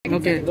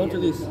Okay. Don't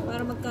release.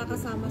 Para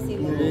magkakasama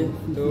sila. 3,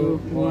 2,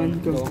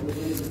 1, go.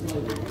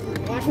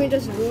 Watch me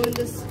just ruin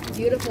this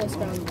beautiful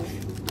scramble.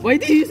 Why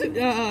do you use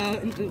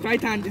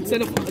right hand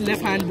instead of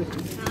left hand?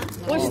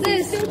 Watch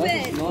this,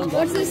 stupid.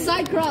 Watch this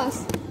side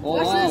cross. Oh,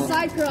 Watch this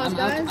side cross,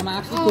 guys. I'm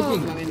actually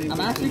cooking.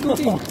 I'm actually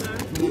cooking.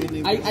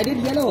 I did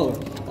yellow.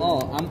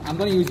 Oh, I'm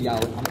gonna use Yao.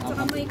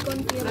 Saka may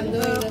confuse. I'm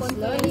doing this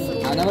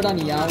slowly. I've never done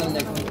Yao in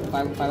like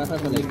 5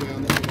 for like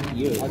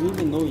years. I don't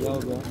even know Yao,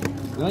 bro.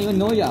 You don't even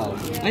know Yao.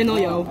 I know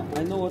Yao.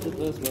 I know what it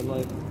is, but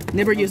like...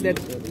 Never used it.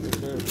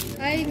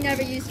 I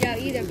never used Yao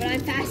either, but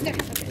I'm faster.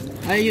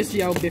 I used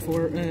Yao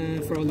before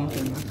for a long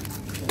time now.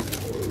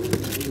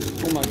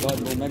 Oh my god,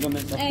 bro. Mega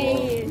Man's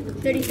Hey,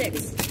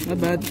 36. Not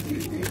bad.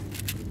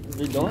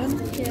 You're done?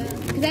 Yeah,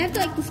 because I have to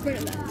like the sprint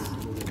of that.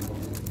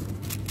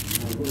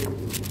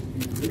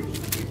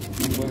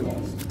 I'm going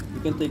last. You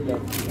can take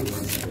that.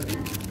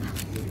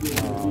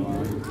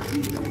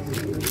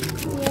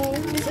 Whoa,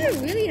 this is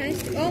a really nice.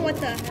 Oh, what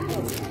the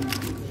hell?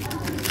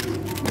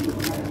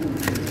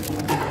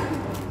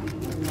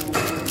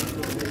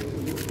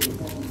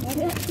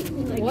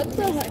 What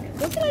the heck?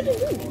 What did I just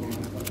do?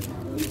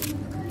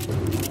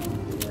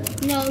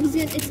 No, it's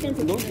gonna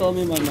take. Don't tell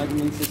me my Mega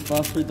Man's is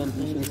faster than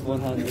Disheng's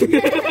one-handed. I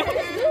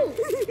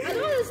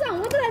don't understand.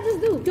 What did I just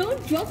do?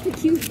 Don't drop the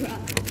cube, bro.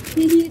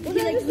 He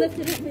like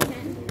lifted up his hand.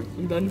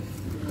 I'm done.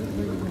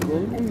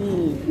 Don't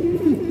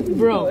me.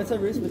 Bro. It's a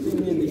race between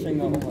me and Disheng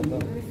now. Oh my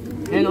god.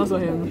 And also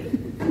him.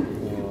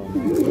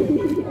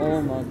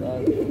 Oh my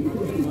god.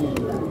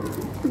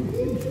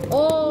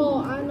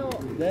 Oh, I know.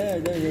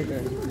 There.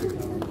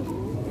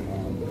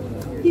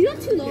 He's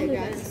not too long,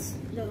 guys.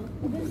 No.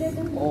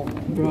 Oh.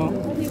 Bro.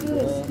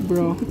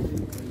 Bro.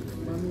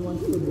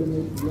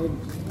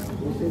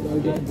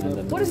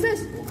 What is this?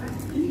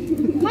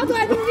 How do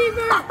I do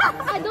reverb?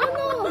 I don't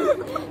know.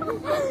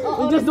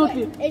 Oh, Just don't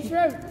it's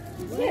reverb.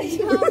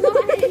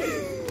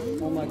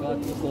 Oh my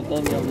god, don't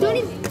tell me I'm Don't lost.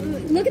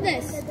 even, look at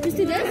this. Just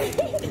do this.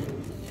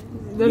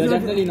 You're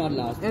definitely not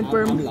last. And I'm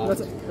perm. last.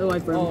 That's the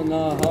white perm. Oh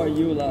no, how are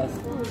you last?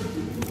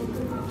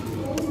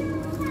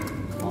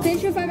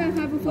 Finish your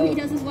 5x5 before he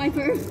does his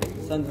wiper.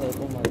 Send help,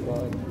 oh my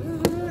god.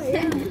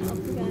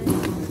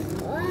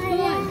 Come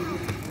on.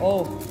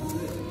 Oh.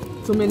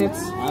 2 minutes.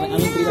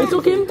 It It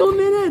took him 2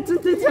 minutes.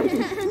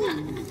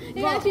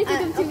 It actually took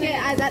him 2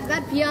 minutes.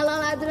 That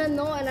PLL I didn't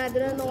know, and I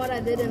didn't know what I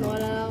did in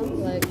OLL.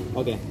 Like,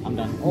 Okay, I'm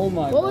done. Oh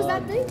my god. what was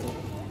that thing?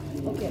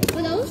 Okay.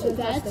 But that wasn't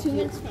bad. 2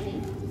 minutes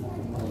funny.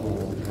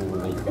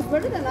 It's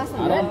better than last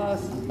time, right?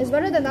 It's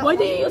better than that Why one.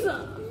 do you use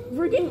a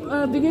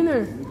freaking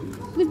beginner?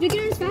 Because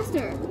beginner is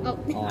faster. Oh.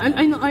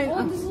 I know.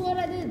 Oh, this is what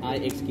I did.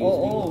 Excuse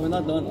Oh, we're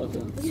not done. Okay.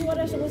 This is what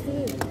I'm supposed to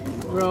do.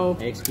 Bro.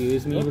 me.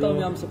 Excuse me, Don't tell me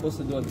bro. I'm supposed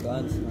to do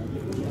advanced, man.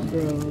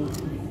 Bro.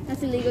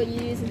 That's illegal.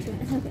 You use it.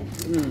 Okay.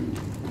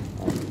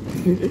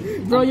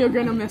 Bro, you're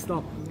gonna mess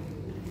up.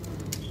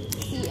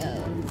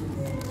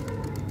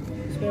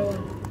 CO.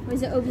 Or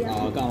is it OBL?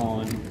 Oh, come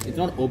on. It's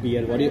not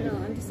OBL. What do you... No,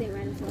 I'm just saying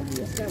random stuff.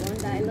 Just start one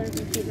that I learned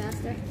from Cube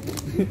Master.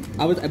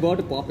 I was about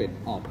to pop it.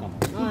 Oh, come on.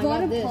 You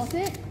gotta pop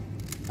it?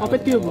 Pop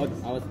it cube.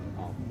 I was...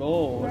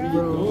 Oh, what are you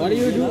doing? What do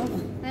you do?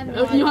 I have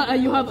no idea.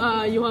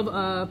 You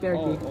have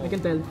parity. I can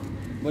tell.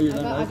 But you're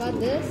done, I got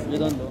this. You're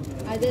done though.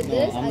 I did No,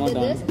 this. I'm I not did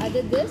done. this. I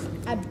did this.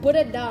 I put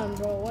it down,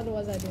 bro. What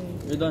was I doing?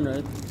 You're done,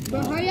 right? Bro,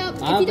 hurry up.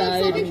 If I'm you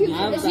don't solve tired. the cube,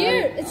 I'm it's tired.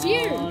 here. It's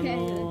here. Oh, Okay.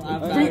 no.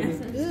 I'm Alright.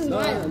 tired. This is No,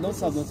 mine. don't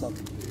stop.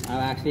 I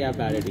actually have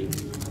parity.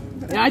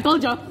 Yeah, I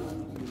told ya.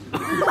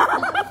 It's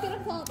gonna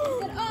pop.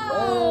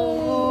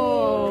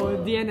 Oh,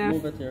 DNF.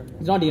 Move it here.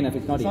 It's not DNF.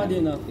 It's not It's not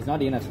DNF. It's not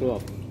DNF. Screw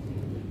up.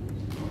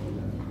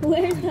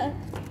 Where's that?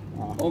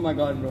 Oh my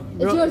god, bro.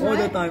 It's yours, All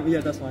the right? time. Yeah,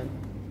 that's fine.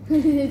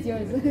 It's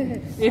yours.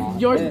 If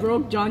yours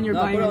broke, John, you're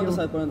No, buying put it a on the new.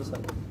 side. Put it on the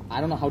side. I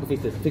don't know how to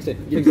fix this. Fix it.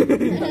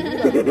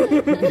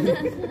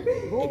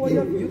 Bro, what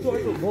you two are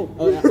so broke.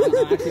 Oh, I'm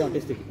actually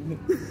autistic.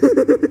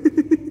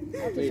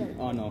 Wait.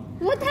 Oh no.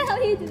 What the hell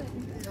are you doing?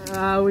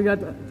 We got.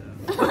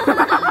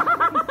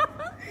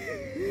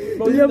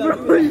 Bro,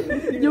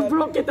 You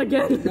broke it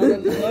again.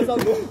 Let's all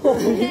go.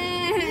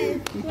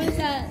 What's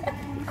that?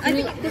 I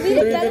think we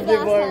did better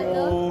last time,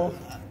 though.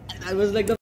 I was like the